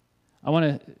 I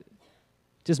want to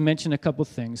just mention a couple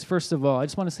things. First of all, I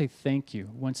just want to say thank you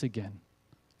once again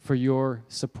for your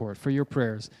support, for your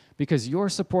prayers, because your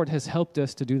support has helped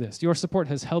us to do this. Your support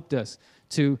has helped us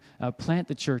to plant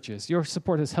the churches. Your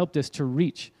support has helped us to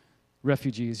reach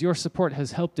refugees. Your support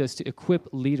has helped us to equip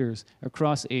leaders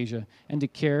across Asia and to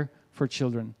care for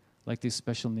children like these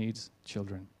special needs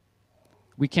children.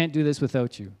 We can't do this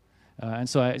without you. And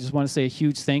so I just want to say a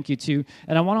huge thank you to you.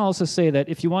 And I want to also say that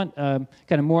if you want kind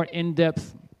of more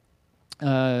in-depth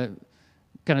kind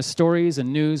of stories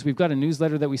and news, we've got a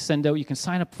newsletter that we send out. You can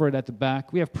sign up for it at the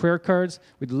back. We have prayer cards.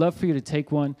 We'd love for you to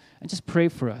take one and just pray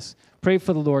for us. Pray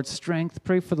for the Lord's strength.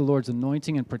 Pray for the Lord's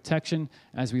anointing and protection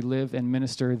as we live and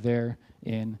minister there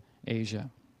in Asia.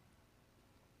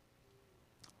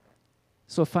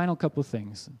 So a final couple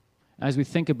things. As we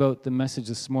think about the message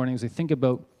this morning, as we think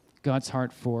about God's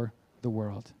heart for the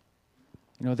world.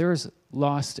 You know, there's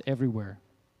lost everywhere,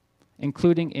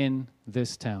 including in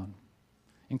this town,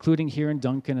 including here in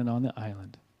Duncan and on the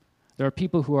island. There are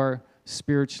people who are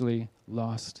spiritually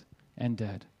lost and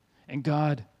dead. And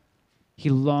God,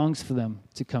 He longs for them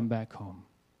to come back home.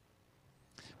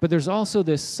 But there's also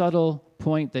this subtle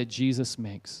point that Jesus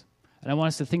makes. And I want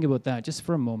us to think about that just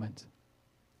for a moment.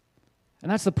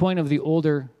 And that's the point of the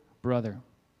older brother.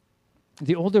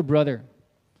 The older brother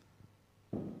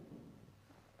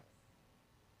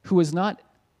who was not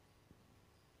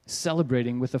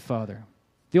celebrating with the father.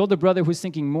 The older brother who was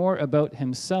thinking more about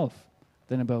himself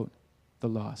than about the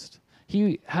lost.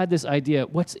 He had this idea,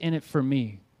 what's in it for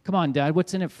me? Come on, Dad,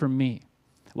 what's in it for me?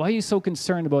 Why are you so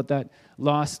concerned about that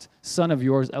lost son of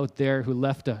yours out there who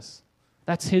left us?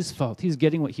 That's his fault. He's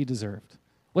getting what he deserved.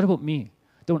 What about me?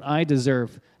 Don't I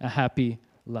deserve a happy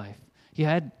life?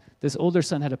 This older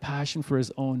son had a passion for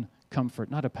his own comfort,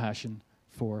 not a passion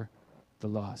for the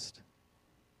lost.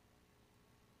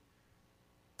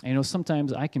 And you know,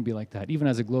 sometimes I can be like that, even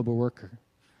as a global worker.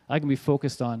 I can be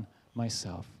focused on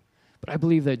myself. But I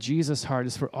believe that Jesus' heart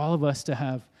is for all of us to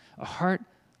have a heart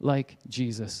like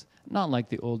Jesus, not like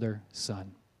the older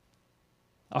son.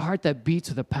 A heart that beats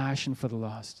with a passion for the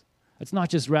lost. It's not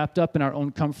just wrapped up in our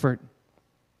own comfort.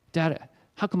 Dad,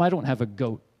 how come I don't have a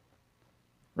goat?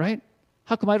 Right?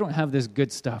 How come I don't have this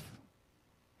good stuff?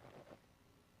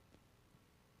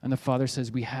 And the father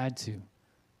says we had to.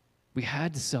 We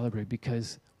had to celebrate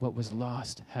because what was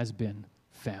lost has been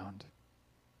found.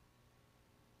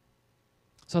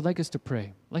 So I'd like us to pray.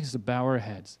 I'd like us to bow our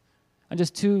heads. And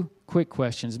just two quick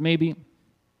questions. Maybe,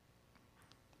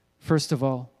 first of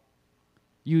all,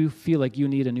 you feel like you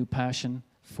need a new passion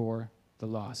for the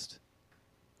lost.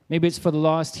 Maybe it's for the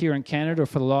lost here in Canada or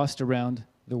for the lost around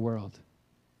the world.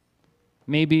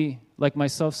 Maybe, like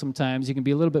myself sometimes, you can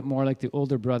be a little bit more like the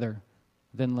older brother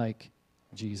than like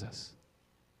Jesus.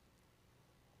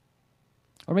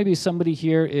 Or maybe somebody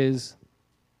here is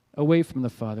away from the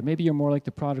Father. Maybe you're more like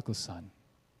the prodigal son.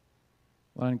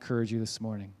 Well, I encourage you this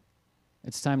morning.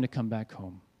 It's time to come back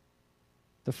home.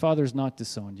 The Father's not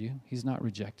disowned you. He's not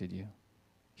rejected you.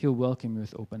 He'll welcome you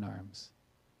with open arms.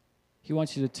 He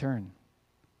wants you to turn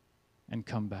and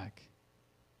come back.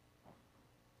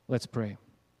 Let's pray.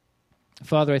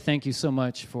 Father, I thank you so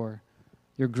much for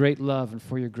your great love and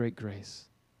for your great grace.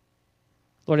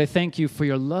 Lord, I thank you for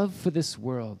your love for this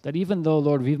world, that even though,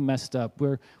 Lord, we've messed up,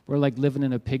 we're like living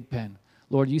in a pig pen.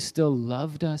 Lord, you still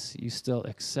loved us. You still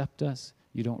accept us.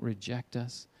 You don't reject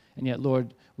us. And yet,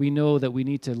 Lord, we know that we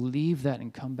need to leave that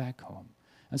and come back home.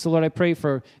 And so, Lord, I pray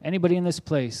for anybody in this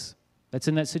place that's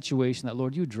in that situation, that,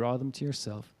 Lord, you draw them to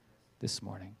yourself this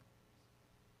morning.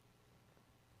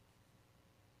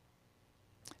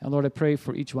 And Lord, I pray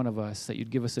for each one of us that you'd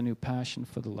give us a new passion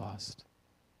for the lost.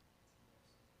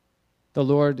 The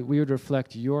Lord, we would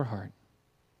reflect your heart.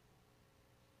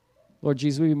 Lord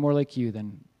Jesus, we'd be more like you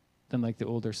than like the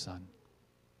older son.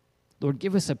 Lord,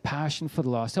 give us a passion for the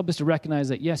lost. Help us to recognize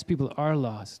that, yes, people are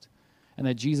lost, and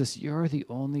that, Jesus, you're the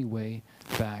only way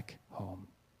back home.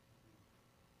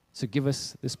 So give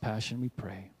us this passion, we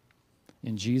pray.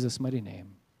 In Jesus' mighty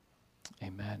name,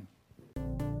 amen.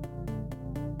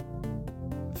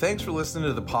 Thanks for listening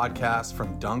to the podcast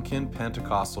from Duncan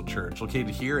Pentecostal Church, located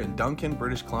here in Duncan,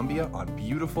 British Columbia on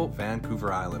beautiful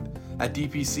Vancouver Island. At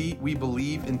DPC, we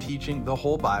believe in teaching the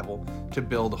whole Bible to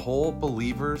build whole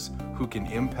believers who can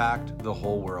impact the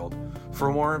whole world.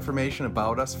 For more information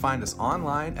about us, find us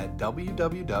online at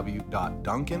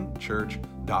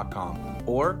www.duncanchurch.com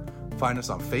or find us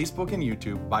on Facebook and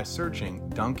YouTube by searching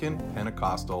Duncan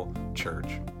Pentecostal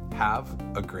Church. Have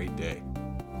a great day.